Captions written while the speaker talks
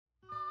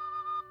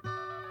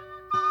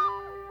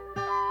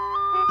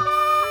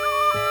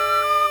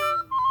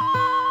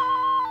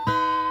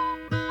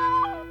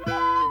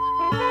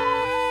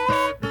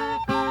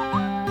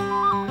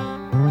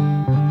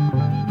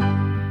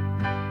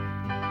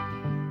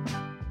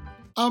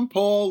I'm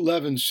Paul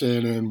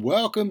Levinson, and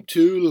welcome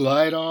to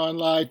Light On,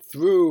 Light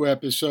Through,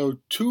 episode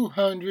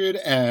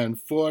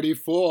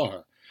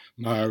 244,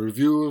 my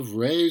review of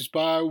Raised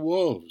by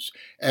Wolves,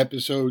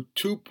 episode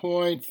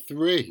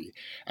 2.3,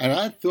 and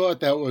I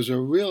thought that was a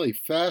really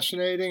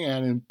fascinating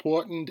and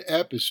important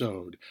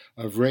episode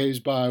of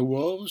Raised by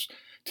Wolves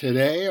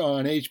today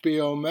on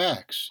HBO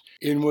Max,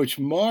 in which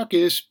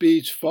Marcus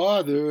beats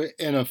Father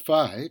in a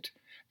fight,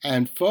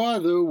 and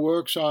Father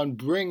works on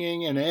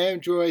bringing an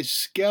android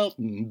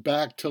skeleton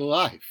back to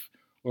life,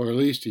 or at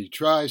least he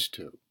tries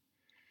to.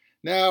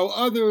 Now,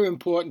 other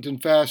important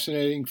and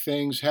fascinating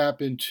things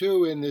happen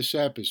too in this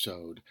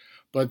episode,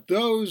 but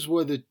those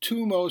were the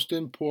two most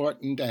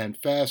important and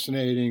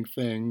fascinating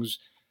things,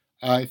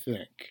 I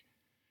think.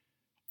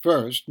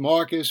 First,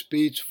 Marcus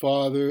beats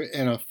Father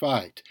in a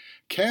fight.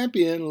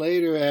 Campion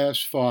later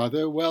asks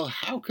Father, well,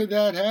 how could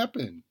that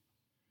happen?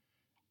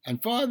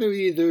 And Father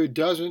either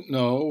doesn't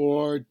know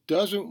or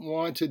doesn't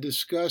want to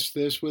discuss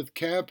this with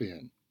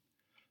Campion.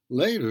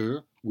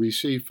 Later, we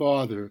see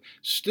Father,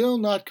 still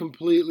not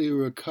completely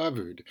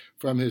recovered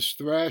from his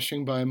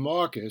thrashing by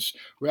Marcus,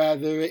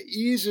 rather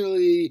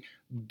easily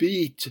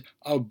beat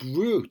a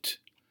brute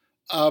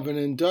of an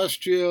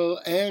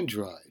industrial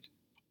android.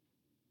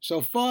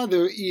 So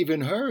Father,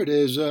 even heard,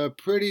 is a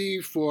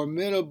pretty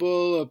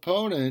formidable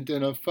opponent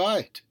in a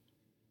fight.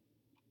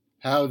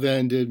 How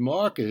then did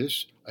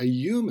Marcus, a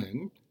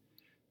human,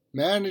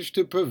 managed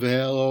to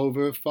prevail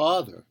over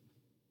Father,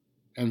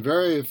 and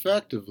very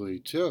effectively,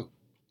 too?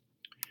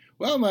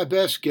 Well, my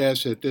best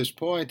guess at this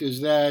point is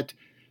that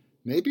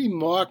maybe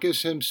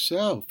Marcus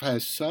himself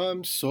has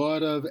some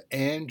sort of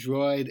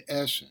android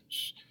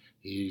essence.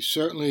 He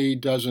certainly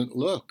doesn't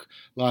look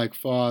like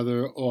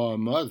Father or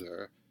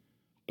Mother,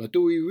 but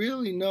do we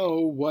really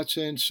know what's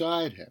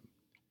inside him?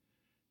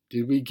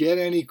 Did we get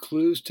any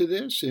clues to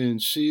this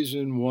in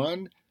Season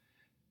 1?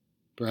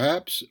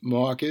 Perhaps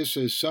Marcus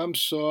is some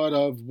sort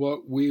of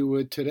what we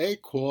would today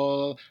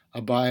call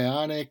a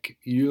bionic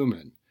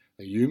human,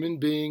 a human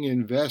being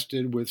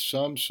invested with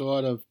some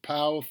sort of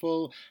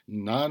powerful,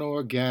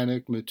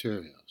 non-organic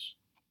materials.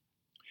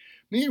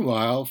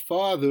 Meanwhile,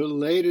 Father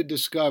later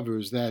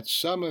discovers that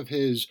some of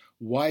his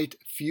white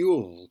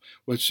fuel,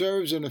 which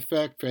serves in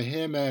effect for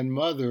him and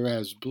Mother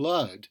as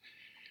blood,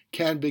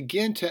 can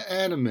begin to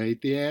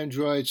animate the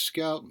android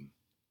skeleton.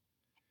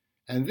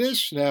 And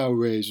this now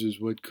raises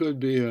what could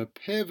be a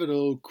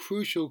pivotal,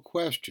 crucial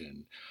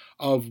question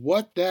of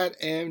what that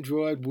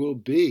android will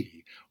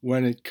be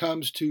when it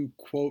comes to,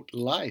 quote,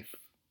 life,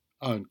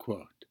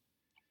 unquote.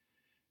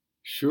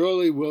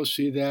 Surely we'll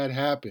see that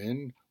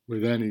happen,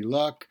 with any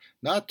luck,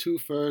 not too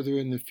further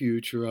in the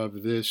future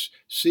of this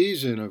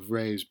season of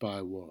Raised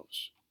by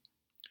Wolves.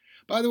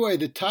 By the way,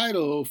 the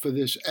title for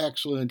this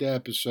excellent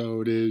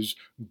episode is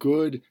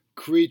Good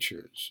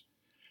Creatures.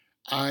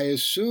 I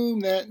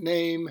assume that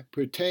name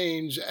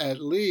pertains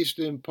at least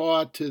in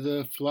part to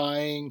the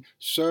flying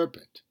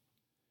serpent.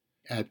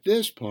 At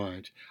this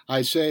point,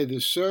 I say the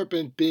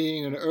serpent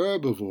being an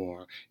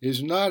herbivore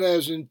is not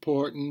as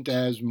important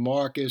as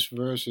Marcus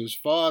versus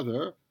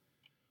Father,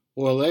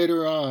 or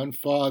later on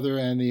Father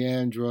and the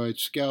android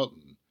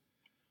skeleton.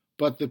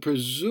 But the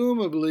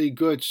presumably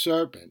good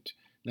serpent,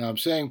 now I'm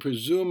saying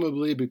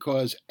presumably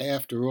because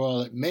after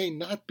all it may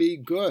not be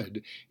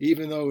good,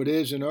 even though it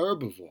is an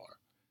herbivore.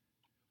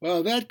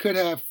 Well, that could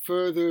have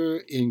further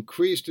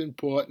increased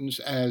importance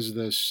as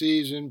the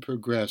season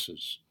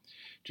progresses.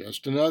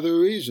 Just another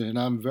reason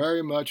I'm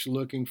very much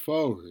looking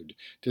forward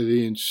to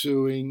the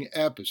ensuing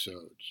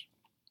episodes.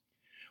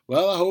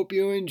 Well, I hope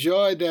you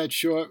enjoyed that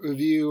short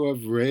review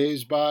of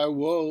Raised by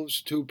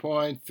Wolves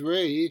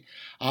 2.3.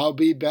 I'll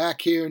be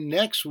back here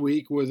next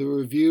week with a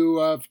review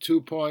of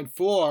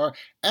 2.4,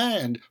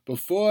 and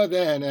before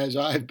then, as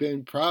I've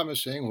been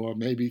promising, or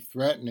maybe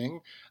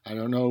threatening, I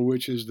don't know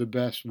which is the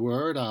best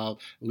word, I'll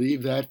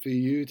leave that for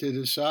you to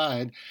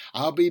decide,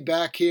 I'll be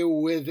back here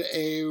with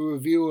a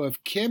review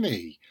of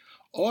Kimi,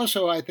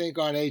 also I think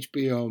on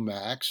HBO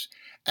Max,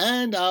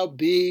 and I'll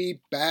be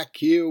back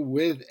here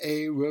with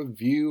a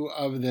review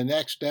of the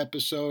next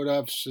episode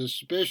of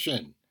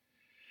Suspicion.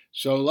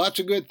 So lots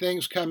of good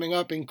things coming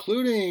up,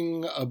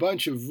 including a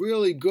bunch of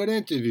really good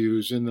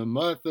interviews in the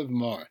month of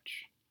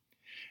March.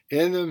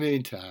 In the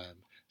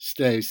meantime,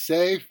 stay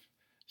safe,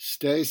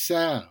 stay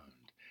sound,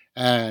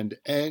 and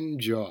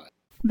enjoy.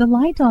 The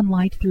Light on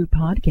Light Through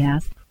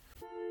podcast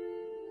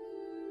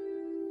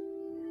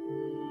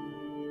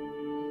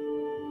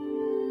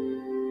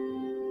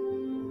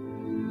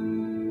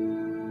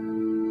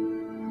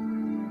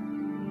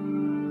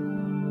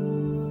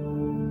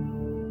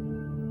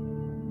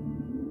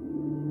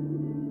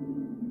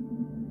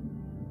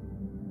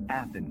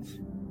Athens,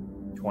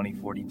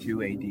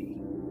 2042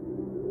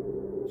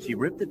 AD. She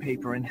ripped the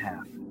paper in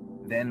half,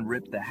 then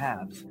ripped the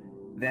halves,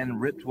 then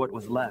ripped what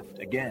was left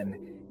again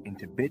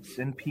into bits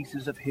and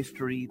pieces of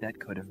history that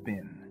could have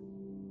been.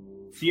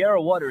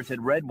 Sierra Waters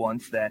had read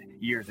once that,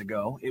 years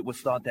ago, it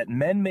was thought that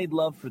men made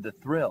love for the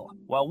thrill,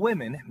 while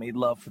women made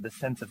love for the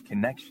sense of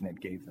connection it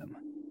gave them.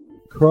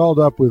 Curled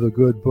Up with a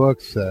Good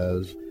Book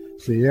says,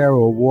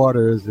 Sierra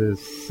Waters is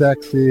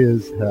sexy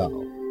as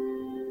hell.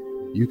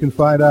 You can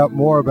find out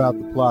more about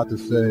The Plot to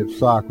Save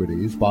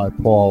Socrates by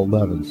Paul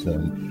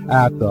Levinson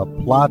at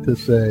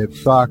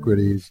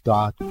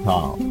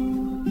theplot2savesocrates.com.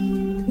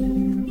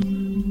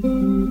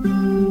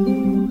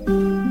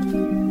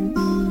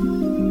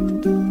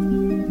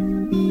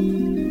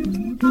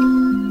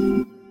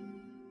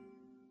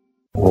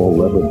 Paul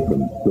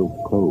Levinson spills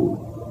codes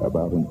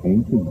about an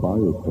ancient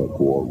biotech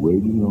war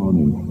raging on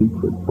in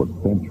secret for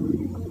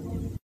centuries.